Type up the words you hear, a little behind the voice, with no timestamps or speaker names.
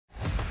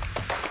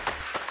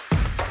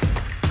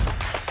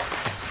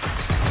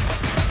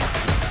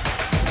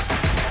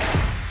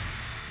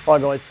Hi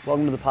guys,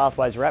 welcome to the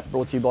Pathways Wrap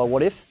brought to you by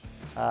What If.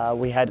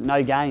 We had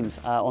no games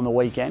on the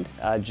weekend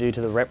due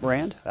to the rep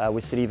round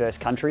with City vs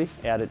Country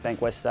out at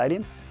Bankwest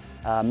Stadium.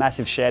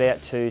 Massive shout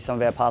out to some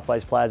of our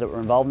Pathways players that were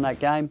involved in that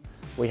game.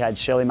 We had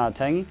Shirley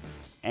Martingi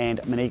and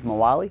Monique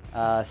Mawali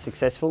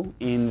successful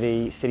in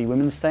the City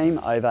women's team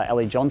over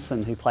Ellie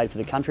Johnson, who played for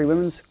the Country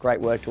women's.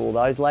 Great work to all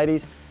those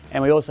ladies.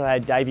 And we also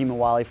had Davey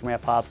Mawali from our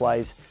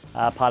Pathways,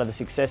 part of the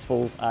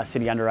successful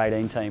City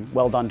under-18 team.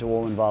 Well done to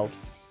all involved.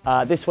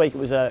 This week it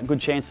was a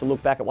good chance to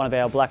look back at one of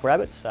our black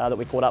rabbits that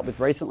we caught up with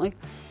recently.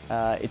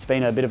 It's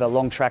been a bit of a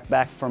long track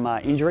back from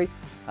injury,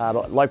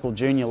 but local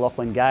junior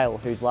Lachlan Gale,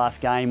 whose last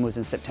game was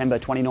in September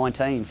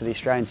 2019 for the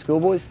Australian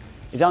schoolboys,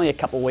 is only a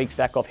couple of weeks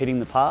back off hitting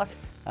the park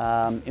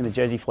in the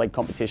Jersey Flegg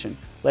competition.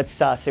 Let's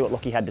see what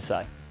Lachie had to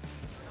say.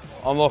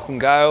 I'm Lachlan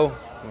Gale,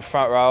 I'm a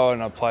front rower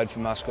and I played for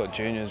Mascot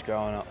Juniors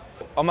growing up.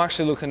 I'm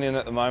actually looking in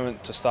at the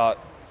moment to start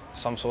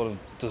some sort of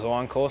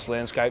design course,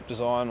 landscape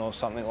design or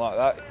something like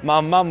that.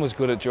 Mum was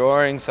good at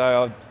drawing,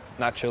 so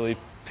I naturally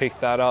picked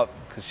that up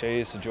because she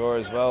used to draw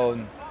as well.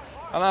 And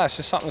I don't know, it's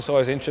just something that's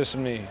always interested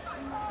me,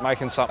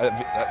 making something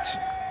that's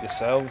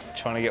yourself,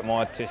 trying to get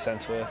my 2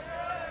 cents worth.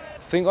 I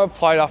think I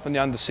played up in the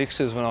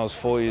under-6s when I was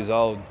 4 years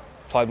old.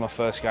 Played my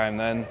first game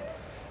then.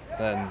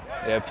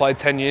 Played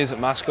 10 years at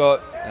Mascot,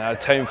 and our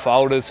team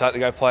folded, so I had to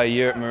go play a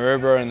year at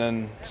Maroubra and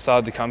then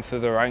started to come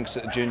through the ranks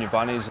at the Junior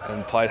Bunnies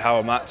and played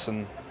Howard Mats,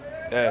 and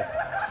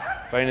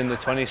been in the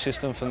 20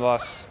 system for the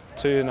last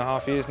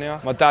 2.5 years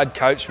now. My dad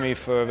coached me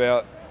for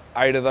about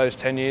 8 of those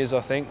 10 years, I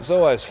think. It was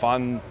always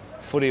fun.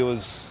 Footy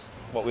was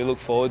what we look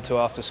forward to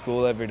after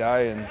school every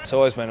day, and it's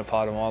always been a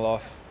part of my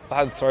life. I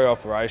had 3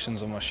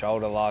 operations on my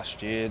shoulder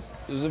last year.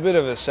 It was a bit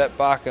of a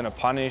setback and a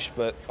punish,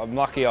 but I'm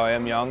lucky I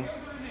am young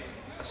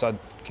because I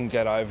can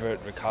get over it,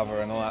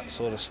 recover and all that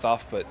sort of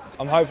stuff. But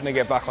I'm hoping to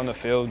get back on the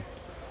field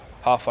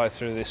halfway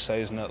through this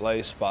season at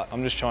least, but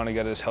I'm just trying to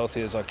get as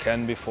healthy as I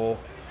can before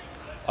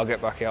I'll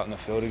get back out in the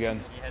field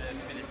again. You had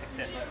a bit of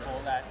success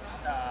before that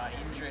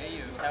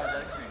injury. How was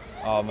that experience?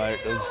 Oh mate,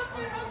 it was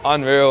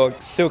unreal. I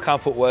still can't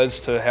put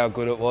words to how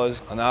good it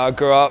was. I know I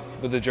grew up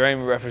with the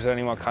dream of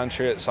representing my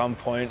country at some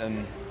point,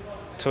 and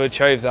to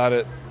achieve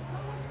that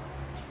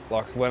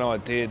like when I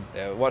did,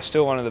 it was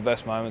still one of the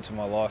best moments of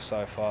my life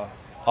so far.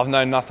 I've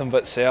known nothing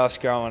but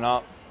South growing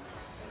up.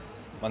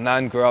 My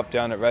nan grew up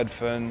down at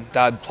Redfern.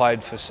 Dad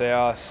played for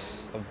South.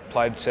 I've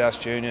played South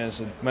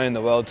Juniors. It meant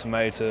the world to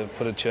me to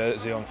put a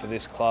jersey on for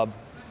this club.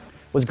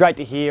 It was great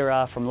to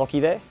hear from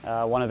Lachie there,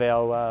 one of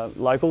our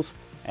locals,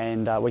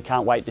 and we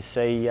can't wait to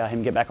see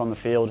him get back on the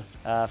field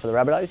for the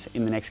Rabbitohs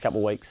in the next couple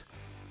of weeks.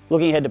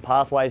 Looking ahead to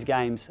Pathways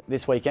games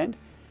this weekend,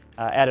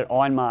 out at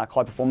Ironmark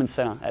High Performance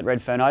Centre at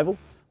Redfern Oval,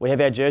 we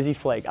have our Jersey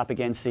Flegg up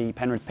against the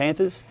Penrith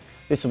Panthers.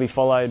 This will be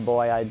followed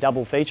by a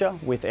double feature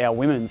with our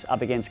women's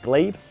up against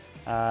Glebe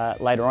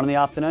later on in the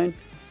afternoon.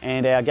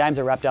 And our games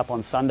are wrapped up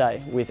on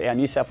Sunday with our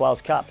New South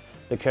Wales Cup,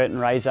 the curtain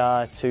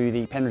raiser to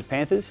the Penrith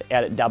Panthers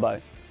out at Dubbo.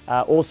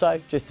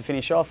 Also, just to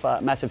finish off, a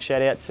massive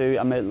shout out to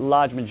a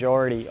large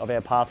majority of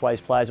our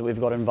Pathways players that we've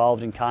got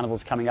involved in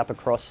carnivals coming up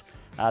across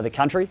the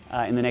country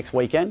in the next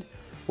weekend.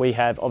 We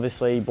have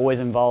obviously boys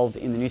involved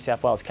in the New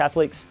South Wales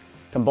Catholics,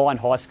 combined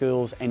high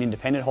schools and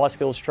independent high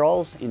schools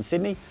trials in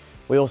Sydney.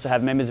 We also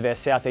have members of our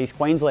South East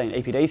Queensland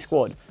EPD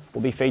squad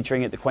will be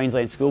featuring at the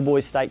Queensland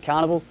Schoolboys State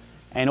Carnival.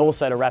 And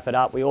also to wrap it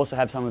up, we also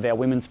have some of our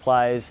women's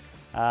players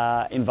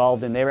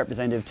involved in their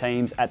representative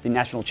teams at the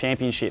National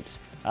Championships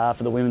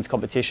for the women's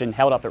competition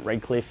held up at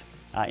Redcliffe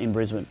in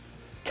Brisbane.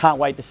 Can't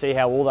wait to see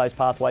how all those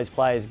Pathways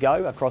players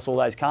go across all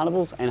those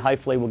carnivals, and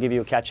hopefully we'll give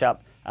you a catch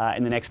up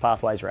in the next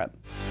Pathways Wrap.